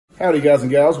Howdy guys and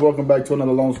gals, welcome back to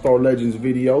another Lone Star Legends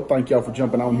video. Thank y'all for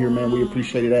jumping on here, man. We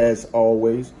appreciate it as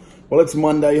always. Well, it's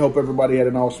Monday. Hope everybody had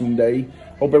an awesome day.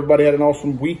 Hope everybody had an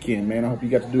awesome weekend, man. I hope you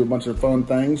got to do a bunch of fun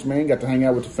things, man. Got to hang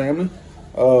out with your family.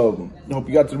 I hope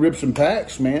you got to rip some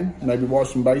packs, man. Maybe watch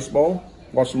some baseball,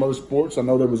 watch some other sports. I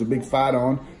know there was a big fight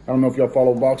on. I don't know if y'all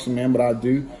follow boxing, man, but I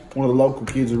do. One of the local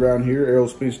kids around here, Errol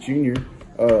Spence Jr.,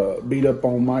 beat up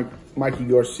on Mikey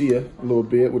Garcia a little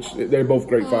bit, which they're both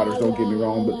great fighters, don't get me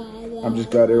wrong, but I'm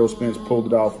just glad Errol Spence pulled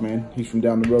it off, man. He's from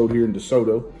down the road here in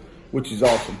DeSoto, which is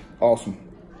awesome, awesome.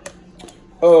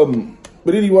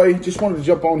 But anyway, just wanted to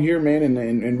jump on here, man,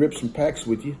 and rip some packs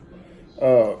with you.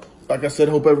 Like I said,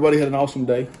 hope everybody had an awesome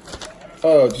day.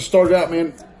 Just started out,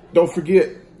 man, don't forget,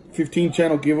 15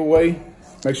 channel giveaway.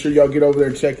 Make sure y'all get over there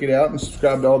and check it out and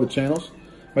subscribe to all the channels.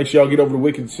 Make sure y'all get over to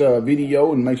Wicked's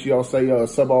video and make sure y'all say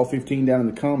sub all 15 down in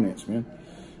the comments, man.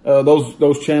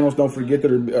 Those channels, don't forget,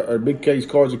 that are Big K's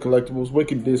Cards and Collectibles,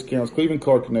 Wicked Discounts, Cleveland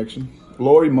Card Connection,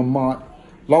 Lori Mamont,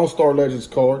 Lone Star Legends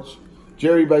Cards,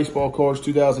 Jerry Baseball Cards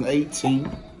 2018,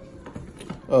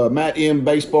 Matt M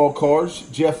Baseball Cards,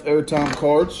 Jeff Airtime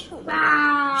Cards,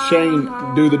 Shane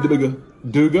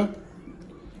Duga,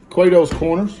 Quado's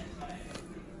Corners.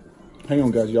 Hang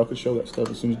on, guys. Y'all can show that stuff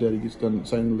as soon as Daddy gets done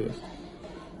saying the list.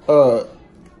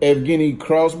 Evgeny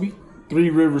Crosby, Three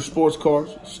Rivers Sports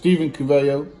Cards, Stephen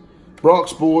Cavallo, Brock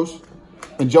Spores,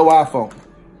 and Joe iPhone.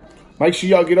 Make sure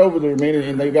y'all get over there, man,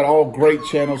 and they got all great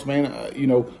channels, man. You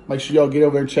know, make sure y'all get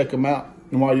over there and check them out.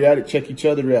 And while you're at it, check each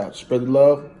other out. Spread the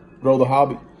love, grow the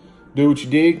hobby, do what you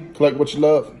dig, collect what you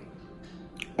love.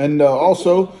 And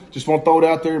also, just want to throw it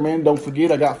out there, man. Don't forget,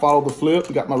 I got Follow the Flip.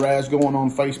 I got my Raz going on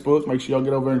Facebook. Make sure y'all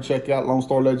get over there and check out Lone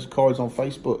Star Legends Cards on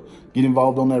Facebook. Get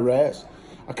involved on that Raz.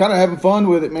 I kind of having fun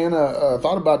with it, man.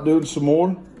 Thought about doing some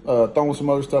more, throwing some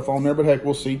other stuff on there, but heck,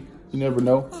 we'll see. You never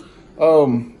know.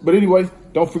 But anyway,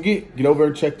 don't forget, get over there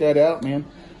and check that out, man.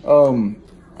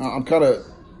 I'm kind of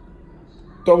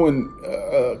throwing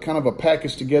kind of a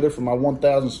package together for my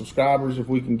 1,000 subscribers if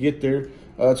we can get there.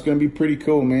 It's going to be pretty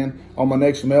cool, man. On my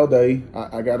next mail day,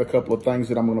 I got a couple of things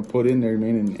that I'm going to put in there,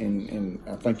 man, and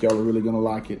I think y'all are really going to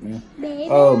like it, man.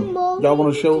 Y'all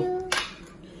want to show?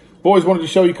 Boys wanted to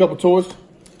show you a couple toys.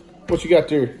 What you got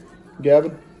there,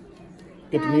 Gavin?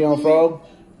 Get the Neon Frog?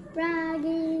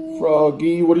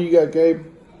 Froggy. What do you got, Gabe?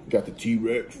 Got the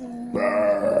T-Rex.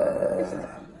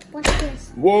 What's this?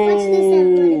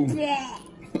 Whoa! What's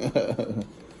this?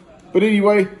 But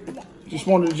anyway, just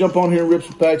wanted to jump on here and rip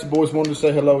some packs. The boys wanted to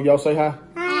say hello. Y'all say hi.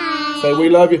 Hi. Say we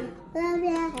love you. Love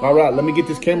ya. All right, let me get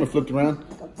this camera flipped around,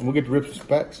 and we'll get to rip some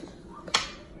packs.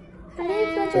 Say,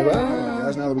 right,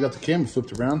 guys, now that we got the camera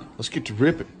flipped around, let's get to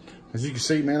ripping. As you can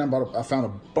see, man, I found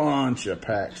a bunch of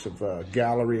packs of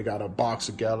Gallery. I got a box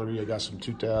of Gallery. I got some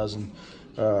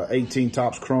 2018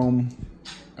 Topps Chrome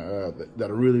that I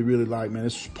really, really like, man.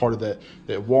 This is part of that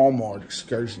Walmart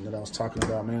excursion that I was talking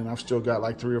about, man. I've still got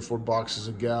like 3 or 4 boxes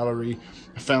of Gallery.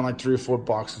 I found like 3 or 4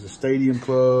 boxes of Stadium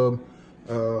Club.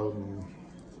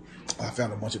 I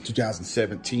found a bunch of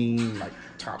 2017, like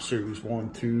Top Series 1,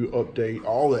 2, Update,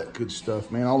 all that good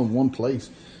stuff, man, all in one place.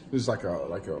 It was like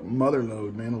a mother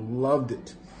load, man. I loved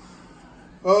it.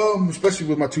 Especially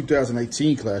with my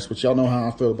 2018 class, which y'all know how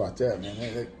I feel about that, man.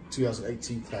 That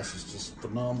 2018 class is just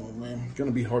phenomenal, man.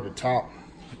 Gonna be hard to top.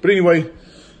 But anyway,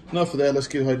 enough of that. Let's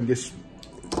get ahead and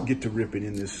get to ripping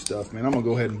in this stuff, man. I'm gonna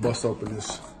go ahead and bust open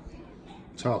this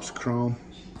Topps Chrome.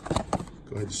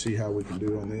 Go ahead and see how we can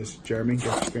do on this. Jeremy,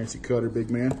 got your fancy cutter,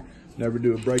 big man. Never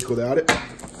do a break without it.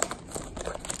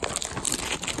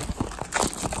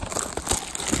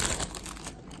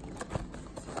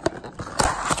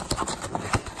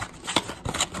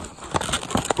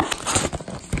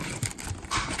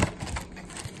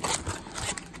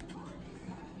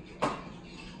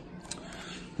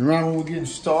 And right when we're getting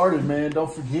started, man,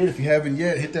 don't forget, if you haven't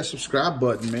yet, hit that subscribe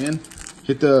button, man.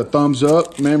 Hit the thumbs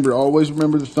up. Remember, always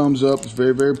remember the thumbs up. It's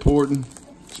very, very important,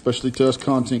 especially to us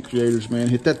content creators, man.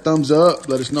 Hit that thumbs up.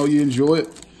 Let us know you enjoy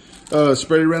it.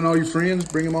 Spread it around all your friends.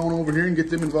 Bring them on over here and get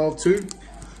them involved too.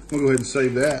 We'll go ahead and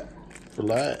save that for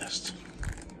last.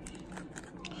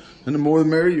 And the more the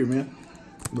merrier, man.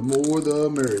 The more the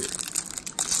merrier.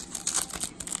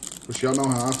 Which y'all know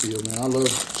how I feel, man. I love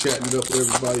chatting it up with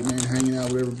everybody, man. Hanging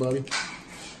out with everybody.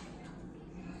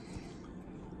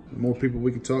 The more people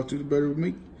we can talk to, the better with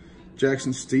me.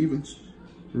 Jackson Stevens,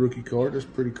 rookie card. That's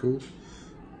pretty cool.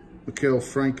 Miguel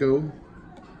Franco.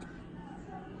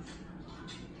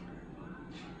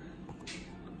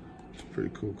 It's a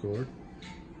pretty cool card.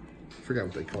 I forgot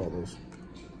what they call those.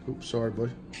 Oops, sorry,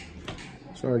 buddy.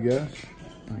 Sorry, guys.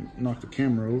 I knocked the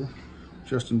camera over.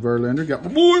 Justin Verlander. Got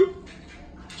my boy.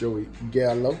 Joey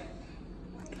Gallo.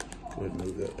 Go ahead and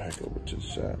move that pack over to the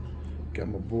side. Got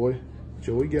my boy,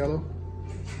 Joey Gallo.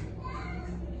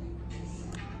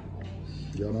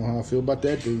 Y'all know how I feel about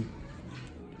that dude.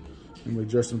 Anyway,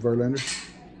 Justin Verlander.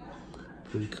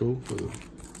 Pretty cool for the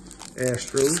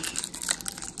Astros.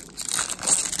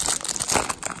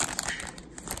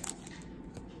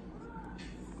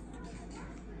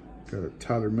 Got a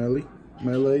Tyler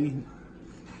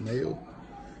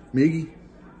Miggy,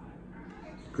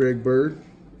 Greg Bird,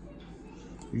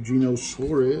 Eugenio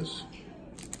Suarez.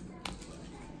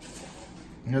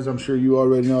 As I'm sure you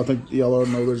already know, I think y'all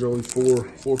already know there's only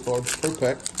four cards per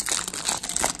pack.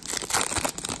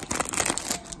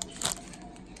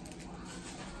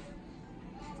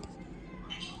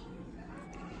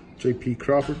 J.P.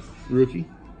 Crawford, rookie.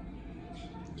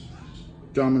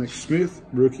 Dominic Smith,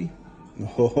 rookie.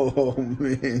 Oh,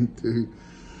 man, dude.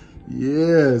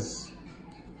 Yes.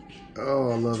 Oh,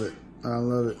 I love it. I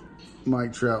love it.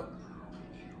 Mike Trout.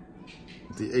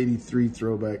 The 83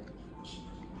 throwback.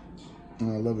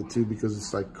 And I love it, too, because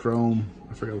it's like chrome.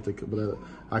 I forgot what they call it,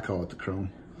 but I call it the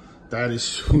chrome. That is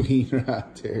sweet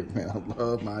right there, man. I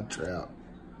love my Trout.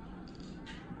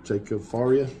 Jacob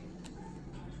Faria.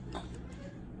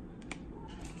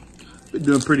 Been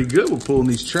doing pretty good with pulling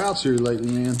these Trouts here lately,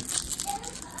 man.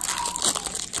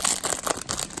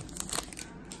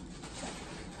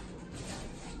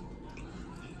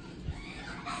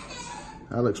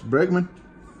 Alex Bregman.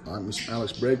 I miss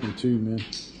Alex Bregman too, man.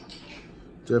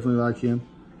 Definitely like him.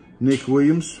 Nick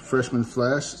Williams, freshman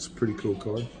flash. It's a pretty cool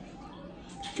card.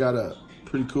 Got a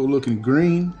pretty cool looking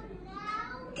green.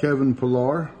 Kevin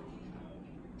Pillar.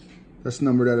 That's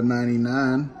numbered out of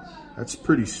 99. That's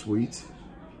pretty sweet.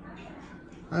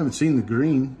 I haven't seen the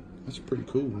green. That's pretty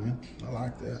cool, man. I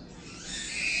like that.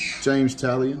 James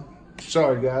Talion.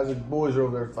 Sorry, guys. The boys are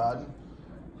over there fighting.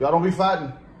 Y'all don't be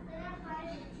fighting.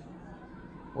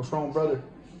 What's wrong, brother?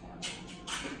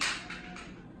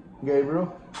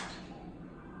 Gabriel?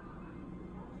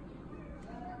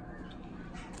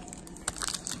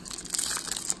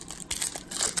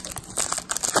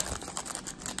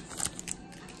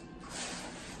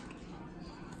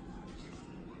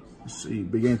 Let's see.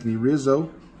 Big Anthony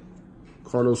Rizzo.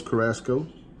 Carlos Carrasco.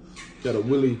 Got a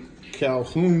Willie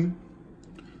Calhoun.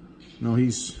 No,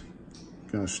 he's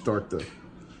going to start the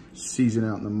season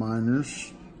out in the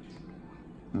minors.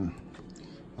 I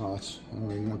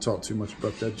don't even want to talk too much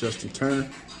about that. Justin Turner.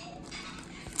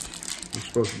 He's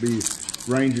supposed to be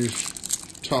Rangers'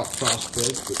 top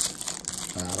prospect, but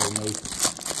I don't know.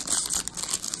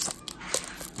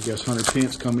 I guess Hunter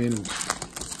Pence come in and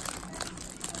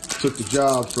took the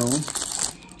job from him.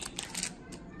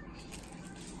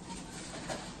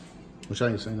 Which I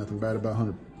ain't saying nothing bad about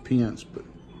Hunter Pence, but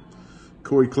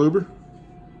Corey Kluber.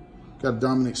 Got a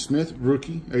Dominic Smith,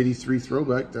 rookie, 83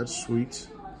 throwback. That's sweet.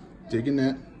 Digging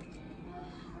that.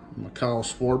 Kyle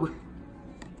Schwarber.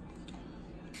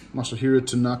 Masahiro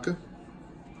Tanaka.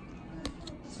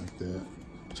 Like that.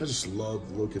 I just love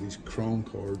the look of these chrome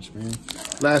cards, man.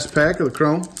 Last pack of the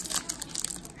chrome.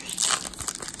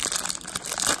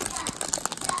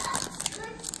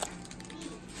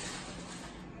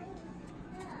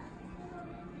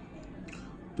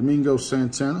 Domingo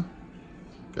Santana.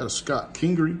 Got a Scott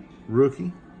Kingery,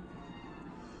 rookie.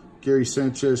 Gary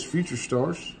Sanchez, Future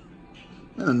Stars.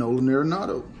 And a Nolan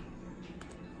Arenado.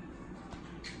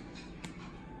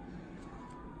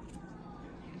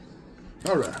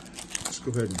 All right, let's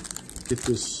go ahead and get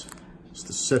this. It's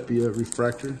the Sepia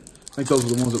Refractor. I think those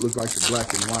are the ones that look like they're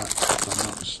black and white, if I'm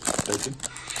not mistaken.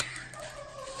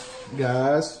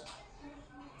 Guys.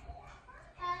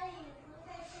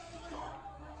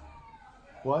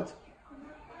 What?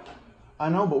 I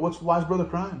know, but why is brother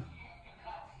crying?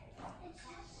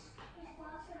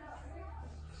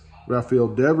 Rafael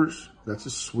Devers, that's a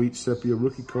sweet Sepia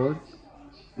rookie card.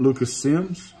 Lucas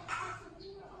Sims,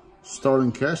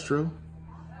 Starlin Castro,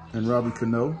 and Robbie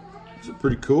Cano. These are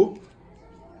pretty cool.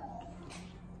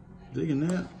 Digging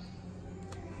that.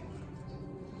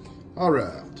 All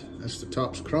right, that's the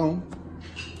Topps Chrome.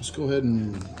 Let's go ahead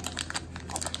and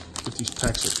get these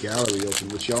packs of Gallery open,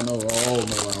 which y'all know, all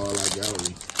know how I like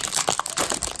Gallery.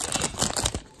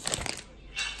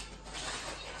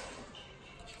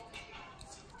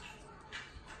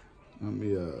 Let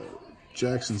me,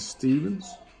 Jackson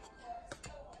Stevens,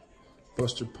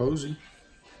 Buster Posey,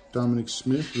 Dominic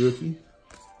Smith, rookie,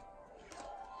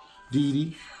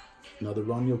 Didi, another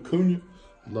Ronald Acuna.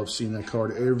 Love seeing that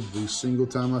card every single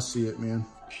time I see it, man.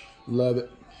 Love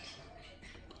it.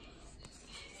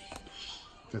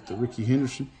 Got the Ricky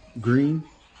Henderson, green,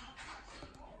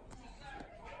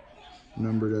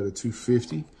 numbered out of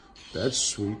 250. That's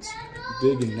sweet.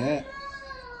 Digging that.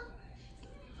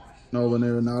 Nolan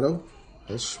Arenado.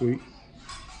 That's sweet.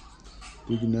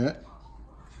 Digging that.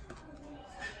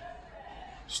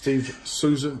 Steve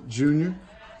Souza Jr.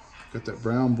 Got that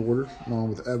brown border along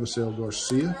with Avisel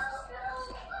Garcia.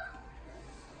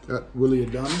 Got Willie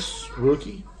Adames,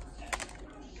 rookie.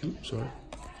 Oops, sorry.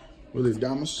 Willie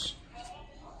Adames.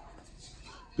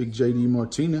 Big JD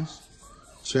Martinez.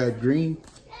 Chad Green.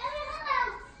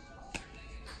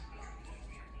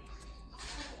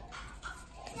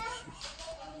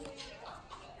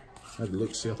 I had to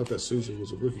look, see, I thought that Souza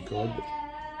was a rookie card, but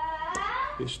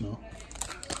it's not.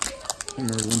 I can't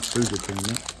remember when Souza came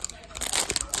out.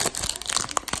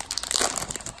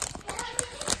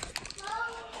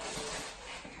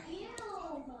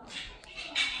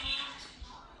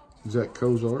 Zach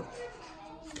Cozart,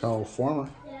 Kyle Farmer,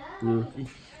 rookie.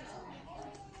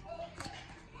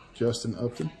 Justin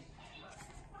Upton,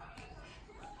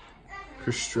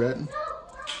 Chris Stratton.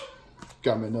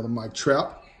 Got me another Mike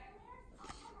Trout.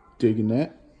 Digging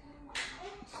that.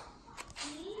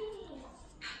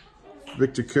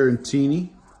 Victor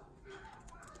Carantini,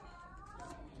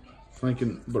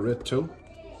 Franklin Barreto,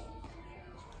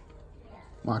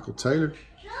 Michael Taylor,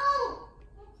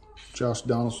 Josh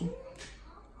Donaldson,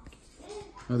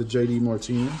 another JD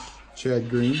Martinez, Chad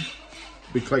Green,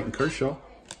 Big Clayton Kershaw.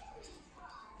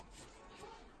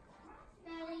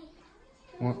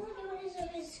 What?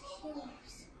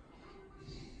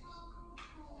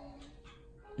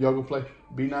 Y'all go play.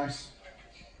 Be nice.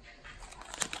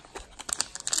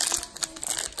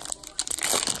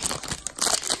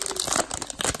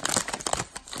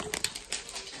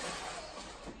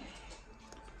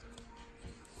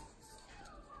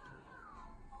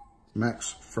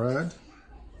 Max Fried,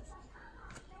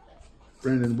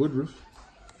 Brandon Woodruff,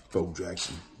 Bo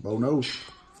Jackson, Bo Nose,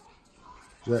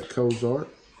 Zach Cozart,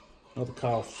 another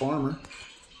Kyle Farmer.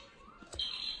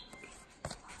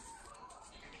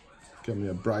 Got me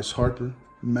a Bryce Harper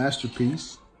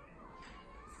masterpiece.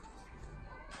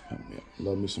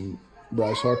 Love me some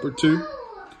Bryce Harper too.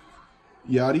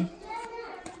 Yachty,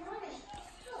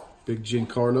 Big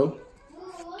Giancarlo.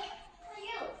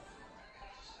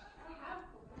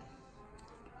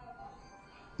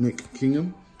 Nick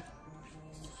Kingham,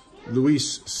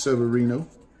 Luis Severino,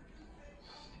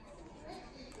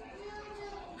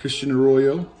 Christian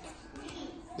Arroyo,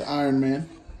 the Iron Man,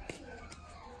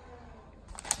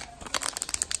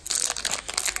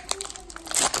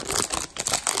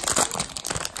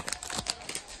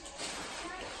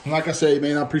 and like I say,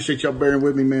 man, I appreciate y'all bearing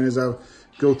with me, man, as I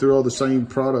go through all the same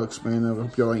products, man. I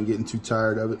hope y'all ain't getting too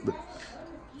tired of it, but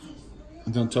I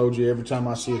done told you, every time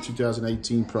I see a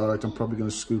 2018 product, I'm probably going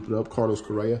to scoop it up. Carlos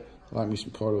Correa. I like me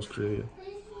some Carlos Correa.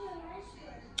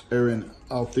 Aaron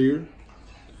Althier.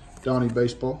 Donnie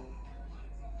Baseball.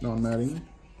 Don Mattingly.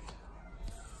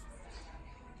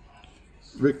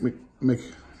 Rick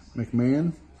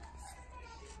McMahon.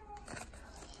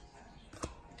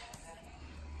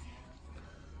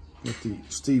 Got the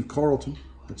Steve Carlton.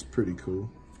 That's pretty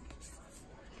cool.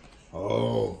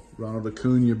 Oh, Ronald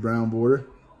Acuna brown border.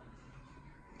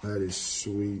 That is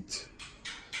sweet.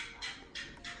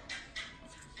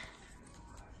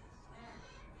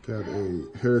 Got a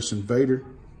Harrison Bader,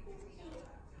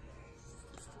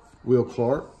 Will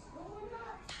Clark,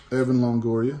 Evan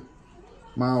Longoria,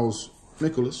 Miles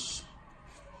Nicholas.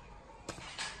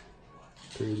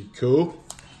 Pretty cool.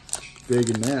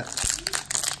 Digging that.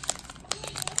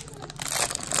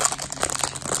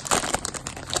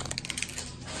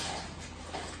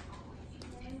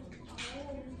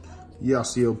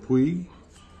 Yasiel Puig,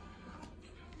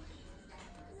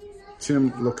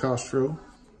 Tim LaCastro,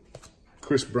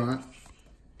 Chris Bryant,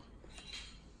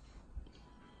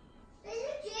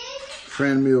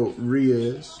 Franmil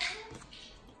Reyes,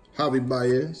 Javi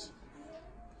Baez,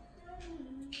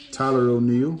 Tyler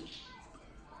O'Neill,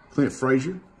 Clint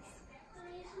Frazier,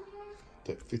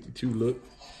 that 52 look,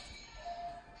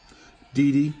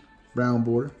 Didi, brown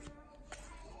border,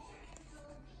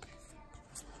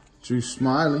 Drew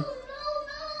Smiley,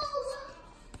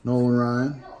 Nolan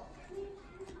Ryan,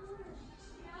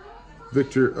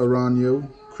 Victor Arano,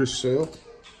 Chris Sale.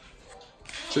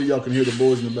 So y'all can hear the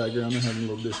boys in the background. They're having a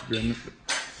little disagreement, but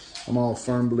I'm all a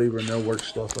firm believer in they'll work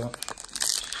stuff out.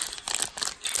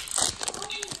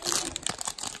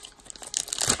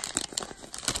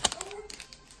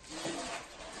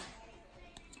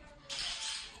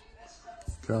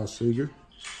 Kyle Seager,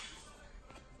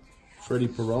 Freddie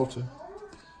Peralta,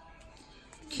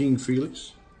 King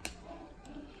Felix,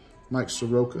 Mike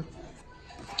Soroka,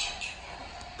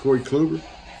 Corey Kluber,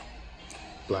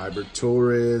 Gleyber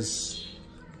Torres,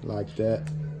 like that.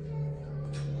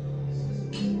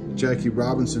 Jackie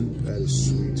Robinson, that is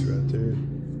sweet right there.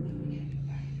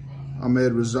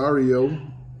 Ahmed Rosario,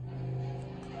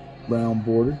 brown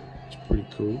border. It's pretty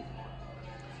cool.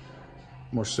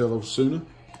 Marcelo Osuna.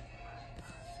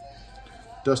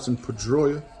 Dustin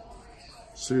Pedroia.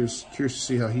 Curious to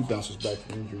see how he bounces back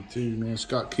from injury too, man.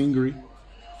 Scott Kingery.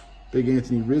 Big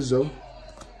Anthony Rizzo.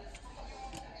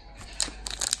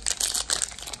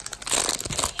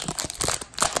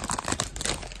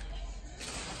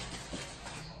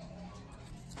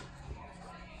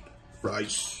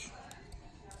 Rice.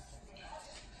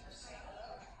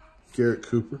 Garrett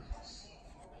Cooper.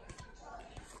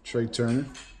 Trey Turner.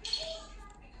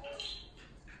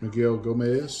 Miguel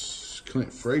Gomez.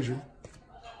 Clint Frazier.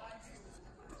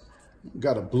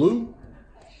 Got a blue.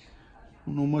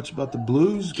 Don't know much about the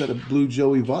blues. Got a blue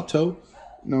Joey Votto.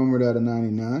 Numbered out of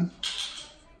 99.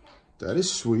 That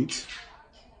is sweet.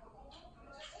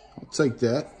 I'll take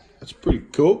that. That's pretty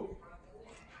cool.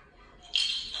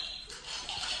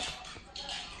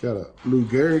 Got a Lou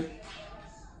Gehrig.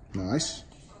 Nice.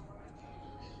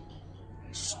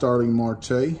 Starling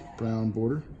Marte, brown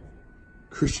border.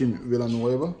 Christian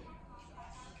Villanueva.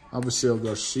 Avisail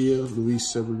Garcia,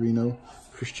 Luis Severino,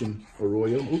 Christian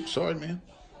Arroyo. Oops, sorry, man.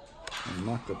 I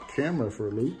knocked the camera for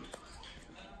a loop.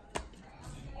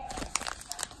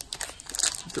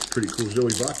 That's pretty cool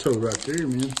Joey Votto right there,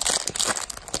 man.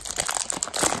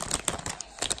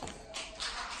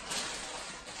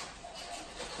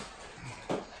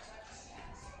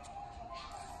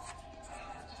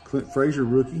 Clint Frazier,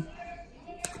 rookie.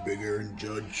 Big Aaron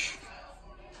Judge.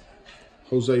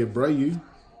 Jose Abreu.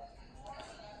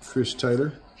 Chris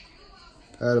Taylor.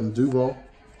 Adam Duvall.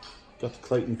 Got the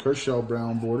Clayton Kershaw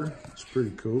brown border. It's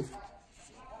pretty cool.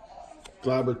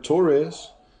 Gleyber Torres.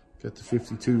 Got the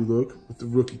 52 look with the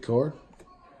rookie card.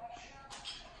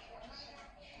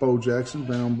 Bo Jackson,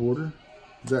 brown border.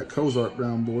 Zach Cozart,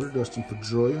 brown border. Dustin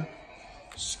Pedroia.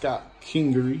 Scott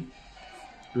Kingery,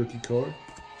 rookie card.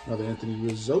 Another Anthony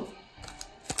Rizzo.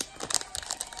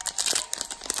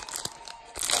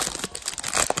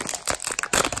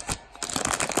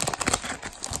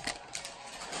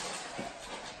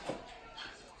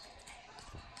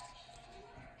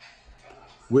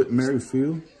 Whit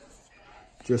Merrifield,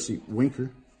 Jesse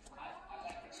Winker,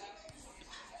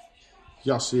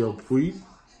 Yasiel Puig,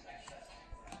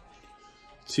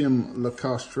 Tim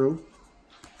LaCastro,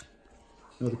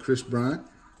 another Chris Bryant.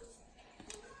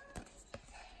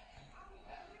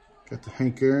 Got the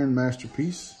Hank Aaron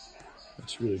masterpiece.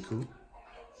 That's really cool.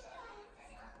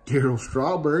 Darryl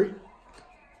Strawberry.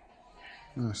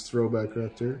 Nice throwback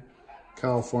right there.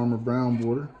 Kyle Farmer brown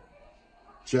border.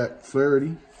 Jack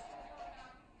Flaherty.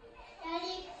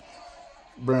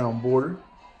 Brown border.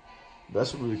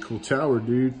 That's a really cool tower,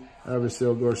 dude.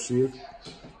 Avisail Garcia.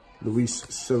 Luis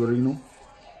Severino.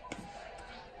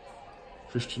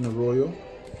 Christian Arroyo.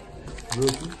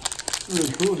 Rookie.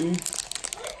 Really cool, dude.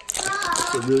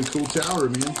 It's a really cool tower,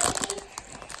 man.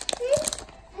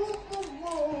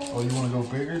 Oh, you want to go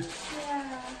bigger?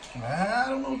 Yeah. I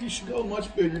don't know if you should go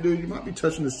much bigger, dude. You might be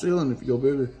touching the ceiling if you go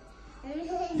bigger.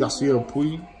 Yasiel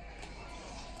Puig.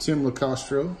 Tim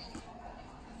LaCastro.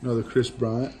 Another Chris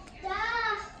Bryant.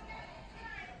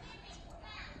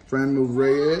 Franmil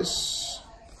Reyes.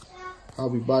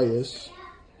 Javi Baez.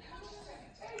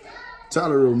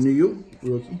 Tyler O'Neill,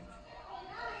 rookie.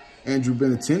 Andrew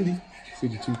Benintendi,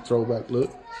 52 throwback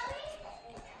look.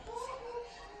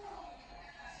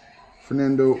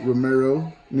 Fernando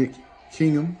Romero, Nick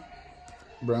Kingham,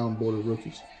 brown border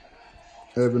rookies.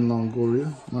 Evan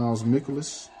Longoria, Miles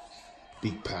Mikolas,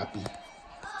 Big Pappy.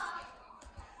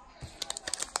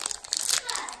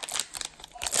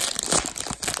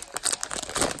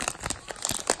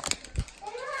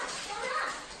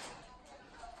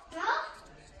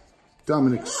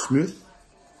 Dominic Smith.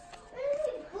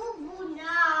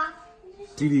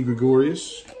 Didi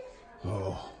Gregorius.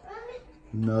 Oh,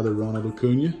 another Ronald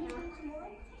Acuna.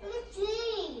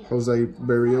 Jose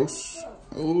Barrios.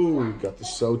 Oh, got the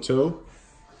Soto.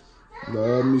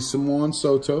 Love me some Juan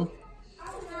Soto.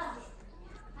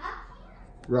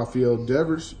 Rafael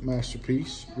Devers,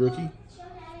 masterpiece, rookie.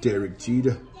 Derek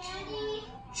Jeter.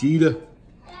 Jeter.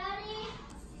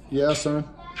 Yeah, son.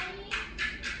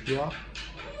 Yeah.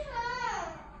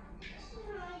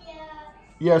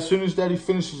 Yeah, as soon as Daddy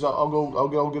finishes, I'll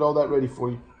go get all that ready for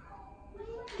you.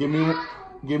 Give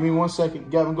me 1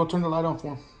 second. Gavin, go turn the light on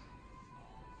for him.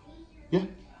 Yeah.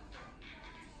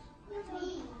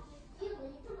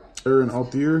 Aaron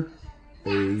Altier,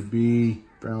 AB,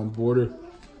 brown border,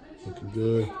 looking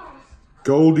good.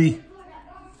 Goldie,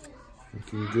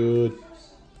 looking good.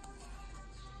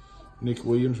 Nick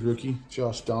Williams, rookie.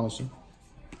 Josh Donaldson.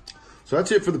 So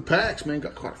that's it for the packs, man.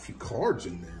 Got quite a few cards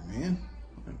in there, man.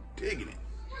 I'm digging it.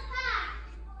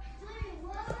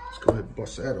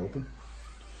 bust that open.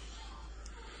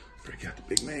 Break out the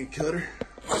big man cutter.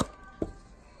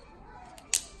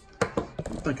 I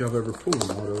don't think I've ever pulled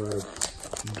an auto out of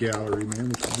gallery, man,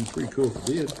 which would be pretty cool if I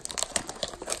did.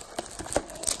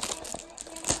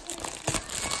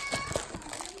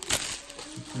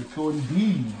 Pretty cool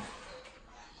indeed.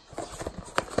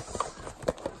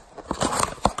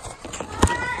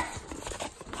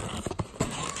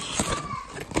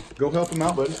 Go help him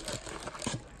out, buddy.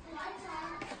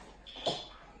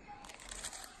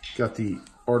 Got the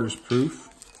artist proof.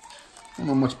 I don't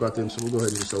know much about them, so we'll go ahead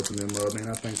and just open them up. Man,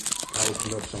 I think I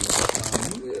opened up some last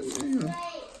time. Yeah, you know.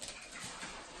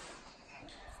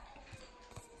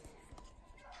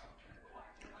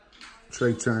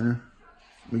 Trey Turner,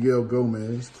 Miguel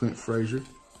Gomez, Clint Frazier,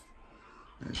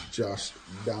 and Josh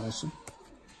Donaldson.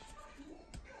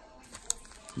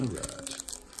 All right.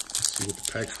 Let's see what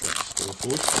the pack's got in store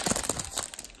for us.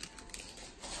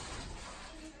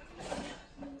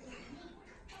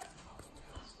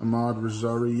 Ahmad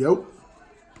Rosario,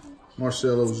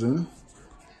 Marcell Ozuna.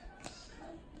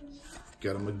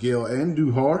 Got a Miguel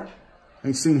Andujar.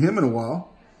 Ain't seen him in a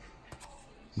while.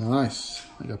 Nice.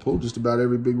 I think I pulled just about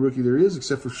every big rookie there is,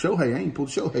 except for Shohei. I ain't pulled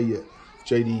Shohei yet.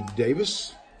 J.D.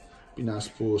 Davis. Be nice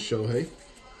to pull Shohei.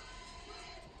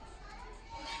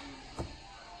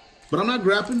 But I'm not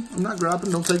grapping. I'm not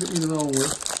grapping. Don't take it the wrong way.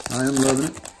 I am loving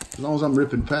it. As long as I'm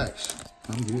ripping packs,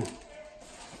 I'm good.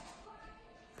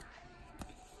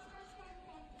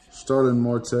 Starling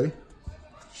Marte,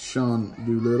 Sean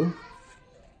Doolittle,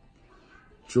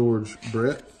 George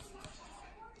Brett,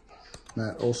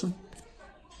 Matt Olson,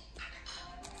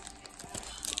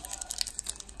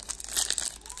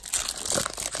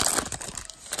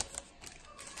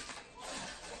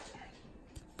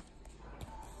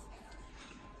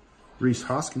 Reese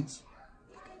Hoskins,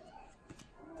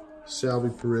 Salvi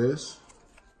Perez,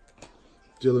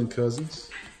 Dylan Cousins,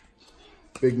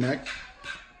 Big Mac,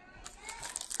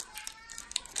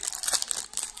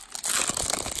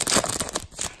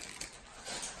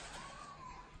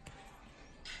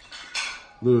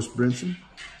 Lewis Brinson,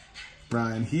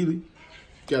 Ryan Healy,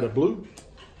 got a blue,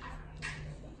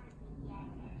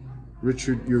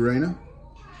 Richard Urena,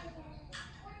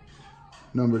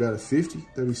 numbered out of 50,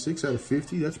 36 out of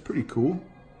 50. That's pretty cool.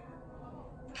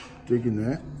 Digging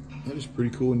that. That is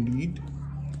pretty cool indeed.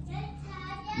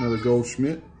 Another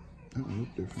Goldschmidt. That one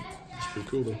looked different. That's pretty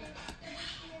cool though.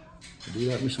 I do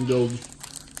like me some gold.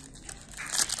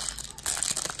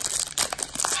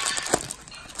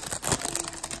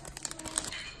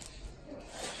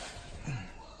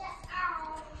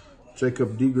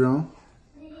 Jacob deGrom.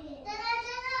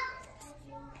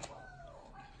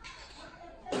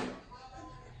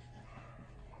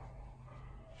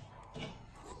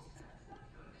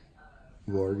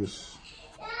 Vargas,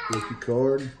 rookie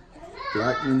card.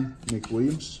 Blackman, Nick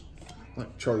Williams. I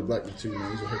like Charlie Blackman too,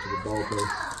 man. He's a heck of a ball player.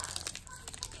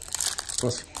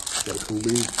 Plus, he's got a cool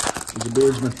beard. He's a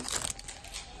beardsman.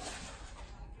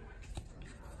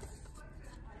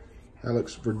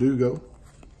 Alex Verdugo.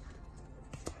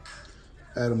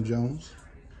 Adam Jones.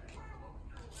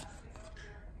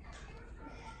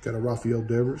 Got a Rafael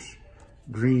Devers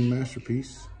green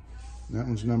masterpiece. And that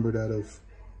one's numbered out of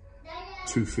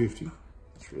 250.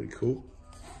 That's really cool.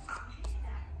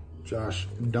 Josh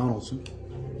Donaldson,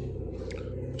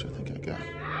 which I think I got.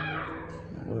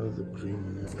 What other green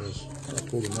one that was? I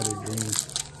pulled another green.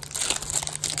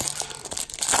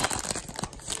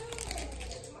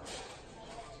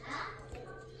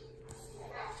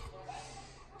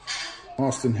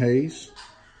 Austin Hayes,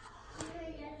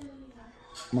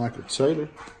 Michael Taylor,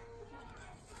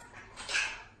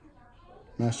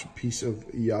 masterpiece of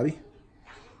Yachty,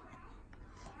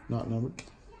 not numbered,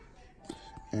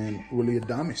 and Willie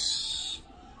Adames,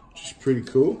 which is pretty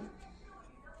cool.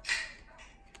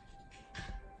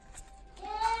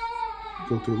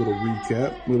 Go through a little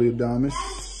recap. Willie Adames,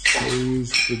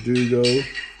 Hayes, Verdugo,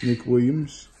 Nick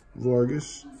Williams,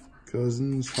 Vargas,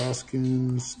 Cousins,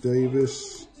 Hoskins,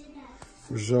 Davis,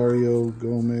 Rosario,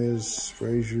 Gomez,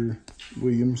 Frazier,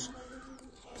 Williams.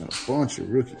 Got a bunch of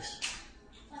rookies.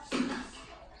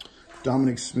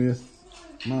 Dominic Smith,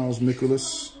 Miles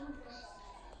Mikolas.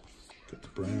 Got the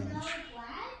Browns.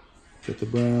 Got the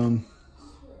Brown.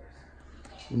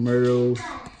 Romero,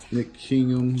 Nick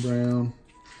Kingham, Brown.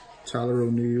 Tyler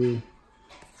O'Neill,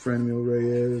 Franmil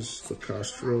Reyes,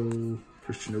 LaCastro,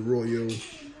 Christian Arroyo,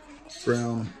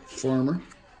 Brown Farmer,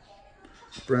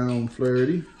 Brown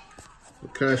Flaherty,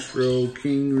 Castro,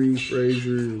 Kingery,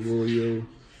 Frazier, Arroyo,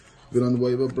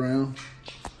 Villanueva, Brown,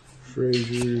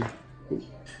 Frazier,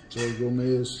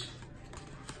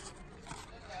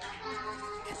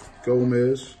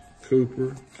 Gomez,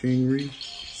 Cooper, Kingery,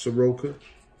 Soroka,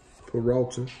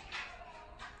 Peralta,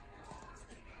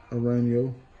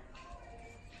 Aranio,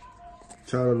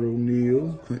 Tyler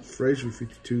O'Neill, Clint Frazier,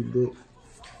 52 look,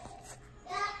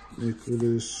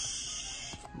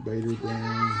 Nicholas, Bader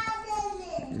Brown,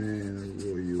 man,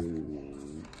 Arroyo,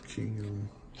 Kingham,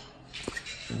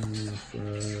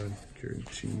 Fried,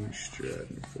 Caratini,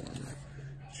 Stratton, Farmer,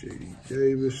 J.D.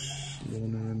 Davis,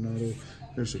 Lona Renato.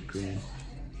 There's a green.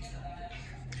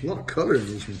 A lot of color in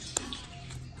these ones.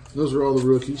 Those are all the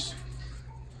rookies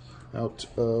out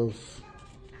of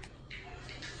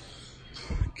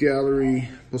gallery.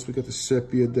 Plus we got the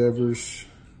Sepia Devers,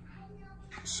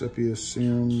 Sepia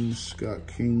Sims, Scott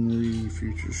Kingery,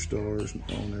 Future Stars,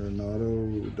 Lona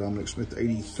Renato, Dominic Smith,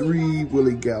 83,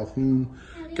 Willie Calhoun.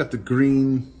 Got the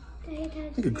green. I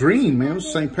think a green, man. It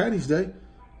was St. Patty's Day.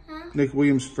 Huh? Nick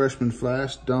Williams, freshman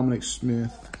flash. Dominic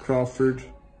Smith, Crawford,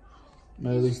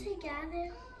 Maley.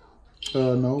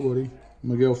 No, buddy.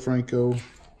 Miguel Franco,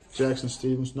 Jackson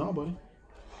Stevens. No, buddy.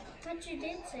 But you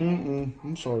did say.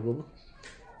 I'm sorry, Bubba.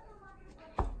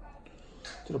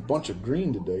 Did a bunch of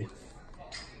green today.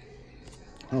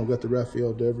 Oh, got the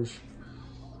Rafael Devers.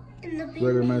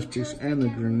 Regular masterpiece and the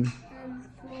green.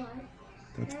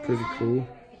 That's pretty cool.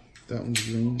 That one's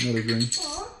green. Another green.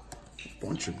 A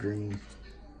bunch of green.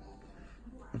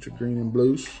 Bunch of green and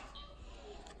blues.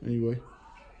 Anyway.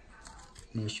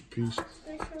 Masterpiece.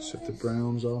 Set the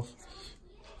browns off.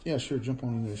 Yeah, sure. Jump on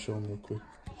in there and show them real quick.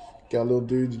 Got a little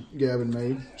dude Gavin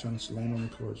made. Trying to land on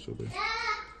the card so there.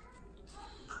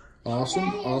 Awesome.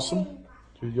 Awesome.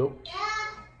 Here you go.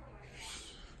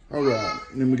 All right.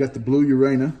 And then we got the blue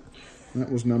Urena.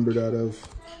 That was numbered out of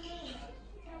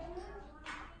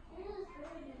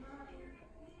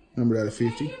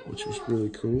 50, which was really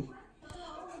cool.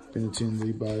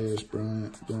 Benintendi, Baez,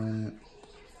 Bryant,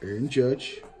 Aaron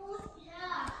Judge.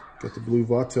 Got the blue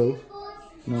Vato,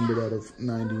 numbered out of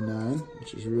 99,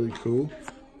 which is really cool.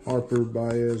 Harper,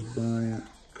 Baez, Bryant,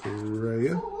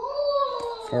 Correa.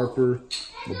 Harper,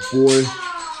 my boy,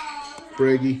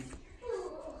 Greggy.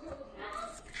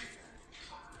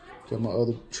 Got my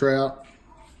other Trout.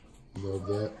 Love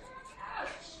that.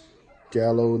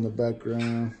 Gallo in the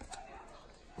background.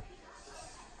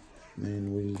 And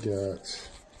then we got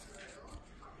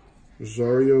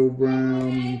Rosario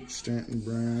Brown, Stanton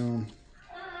Brown,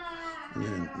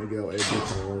 and Miguel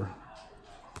Ebrard.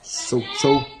 So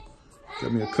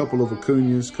got me a couple of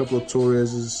Acuñas, a couple of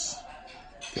Torreses,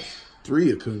 got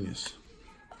 3 Acuñas.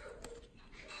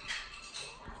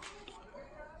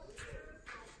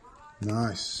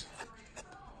 Nice.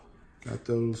 Got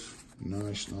those.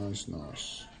 Nice.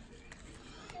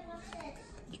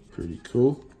 Pretty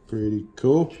cool. Pretty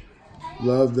cool.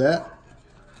 Love that.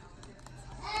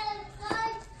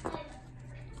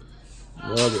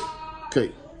 Love it.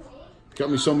 Okay.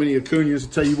 Got me so many Acuñas.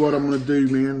 I'll tell you what I'm going to do,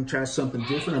 man. Try something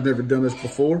different. I've never done this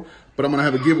before. But I'm going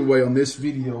to have a giveaway on this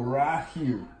video right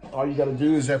here. All you got to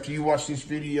do is after you watch this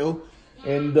video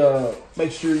and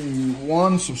make sure you,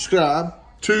 1, subscribe.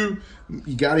 2,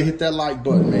 you got to hit that like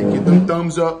button, man. Get them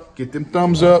thumbs up. Get them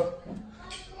thumbs up.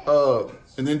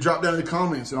 And then drop down in the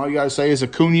comments. And all you got to say is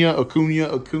Acuña, Acuña,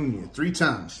 Acuña. 3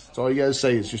 times. That's all you got to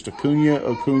say. It's just Acuña,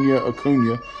 Acuña,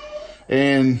 Acuña.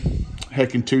 And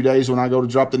heck, in 2 days when I go to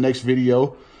drop the next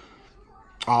video,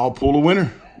 I'll pull a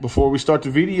winner before we start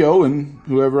the video. And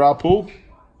whoever I pull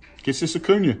gets this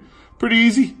Acuña. Pretty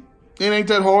easy. It ain't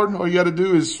that hard. All you got to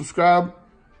do is subscribe,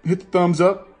 hit the thumbs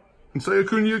up, and say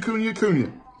Acuña, Acuña,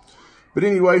 Acuña. But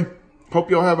anyway,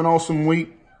 hope y'all have an awesome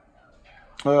week.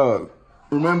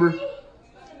 Remember,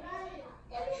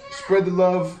 spread the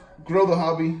love, grow the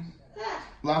hobby.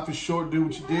 Life is short, do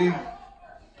what you dig.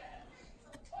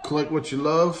 Collect what you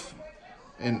love.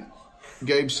 And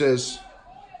Gabe says,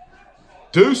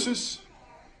 deuces.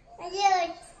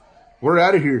 We're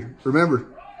out of here. Remember,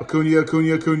 Acuña,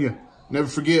 Acuña, Acuña. Never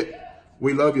forget,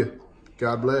 we love you.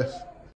 God bless.